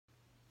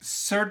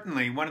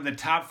Certainly, one of the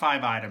top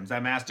 5 items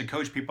I'm asked to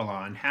coach people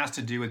on has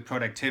to do with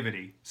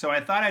productivity. So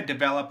I thought I'd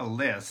develop a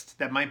list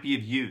that might be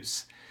of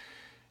use.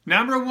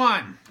 Number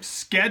 1,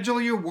 schedule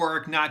your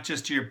work, not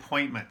just your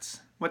appointments.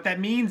 What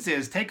that means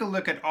is take a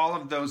look at all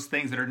of those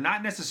things that are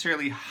not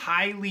necessarily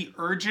highly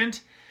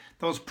urgent,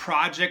 those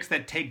projects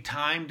that take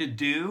time to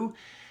do,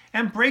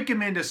 and break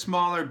them into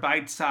smaller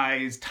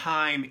bite-sized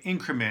time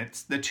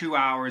increments, the 2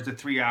 hours, the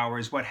 3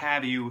 hours, what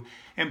have you,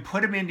 and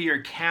put them into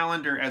your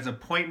calendar as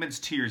appointments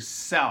to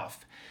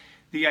yourself.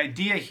 The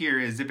idea here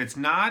is if it's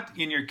not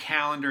in your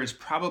calendar, it's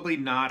probably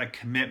not a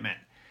commitment.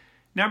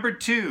 Number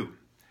 2,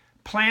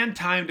 plan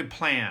time to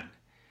plan.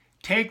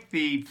 Take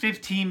the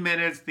 15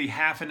 minutes, the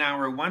half an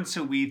hour once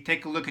a week,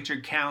 take a look at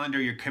your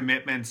calendar, your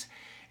commitments,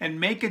 and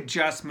make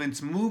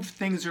adjustments, move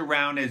things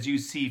around as you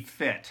see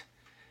fit.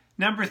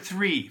 Number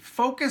 3,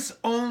 focus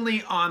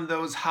only on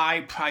those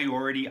high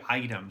priority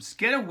items.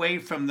 Get away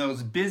from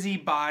those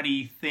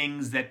busybody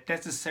things that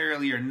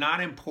necessarily are not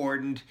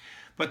important,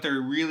 but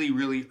they're really,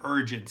 really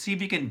urgent. See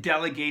if you can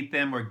delegate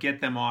them or get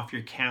them off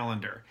your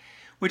calendar.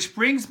 Which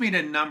brings me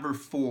to number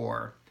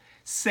 4,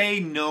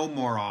 say no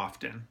more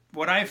often.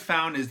 What I've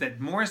found is that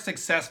more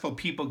successful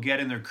people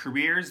get in their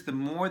careers, the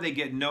more they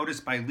get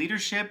noticed by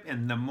leadership,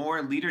 and the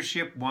more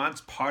leadership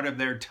wants part of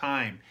their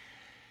time.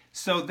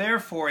 So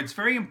therefore, it's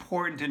very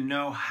important to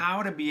know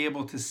how to be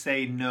able to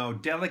say no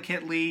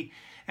delicately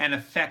and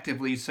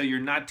effectively so you're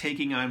not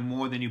taking on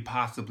more than you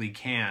possibly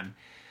can.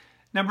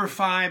 Number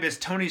 5, as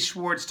Tony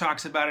Schwartz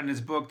talks about in his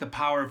book, The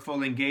Power of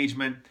Full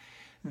Engagement,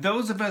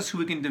 those of us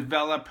who can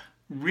develop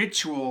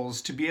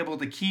rituals to be able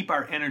to keep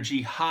our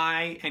energy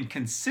high and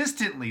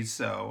consistently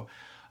so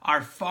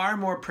are far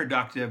more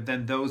productive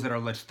than those that are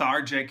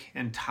lethargic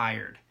and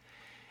tired.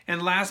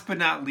 And last but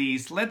not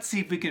least, let's see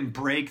if we can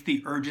break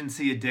the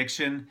urgency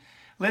addiction.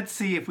 Let's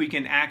see if we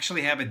can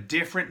actually have a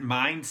different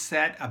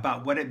mindset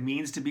about what it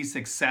means to be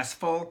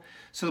successful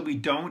so that we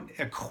don't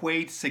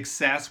equate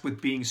success with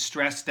being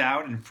stressed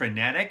out and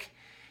frenetic.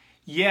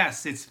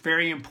 Yes, it's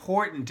very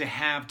important to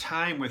have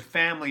time with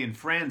family and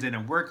friends and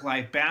a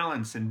work-life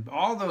balance and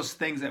all those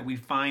things that we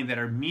find that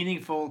are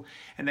meaningful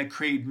and that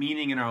create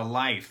meaning in our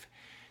life.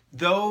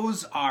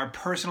 Those are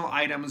personal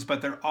items,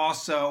 but they're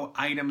also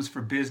items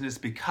for business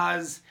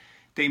because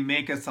they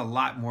make us a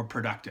lot more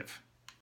productive.